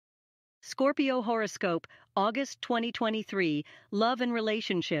Scorpio Horoscope, August 2023, Love and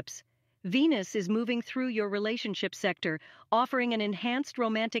Relationships. Venus is moving through your relationship sector, offering an enhanced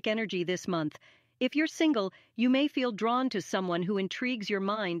romantic energy this month. If you're single, you may feel drawn to someone who intrigues your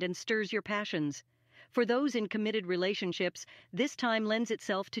mind and stirs your passions. For those in committed relationships, this time lends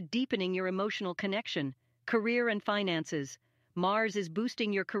itself to deepening your emotional connection. Career and finances. Mars is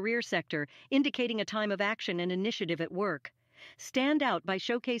boosting your career sector, indicating a time of action and initiative at work. Stand out by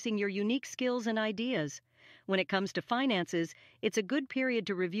showcasing your unique skills and ideas. When it comes to finances, it's a good period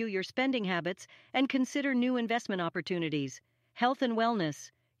to review your spending habits and consider new investment opportunities. Health and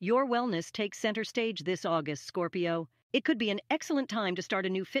wellness. Your wellness takes center stage this August, Scorpio. It could be an excellent time to start a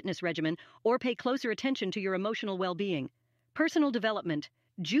new fitness regimen or pay closer attention to your emotional well-being. Personal development.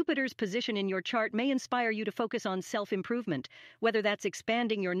 Jupiter's position in your chart may inspire you to focus on self-improvement, whether that's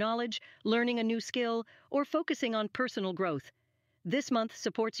expanding your knowledge, learning a new skill, or focusing on personal growth. This month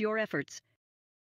supports your efforts.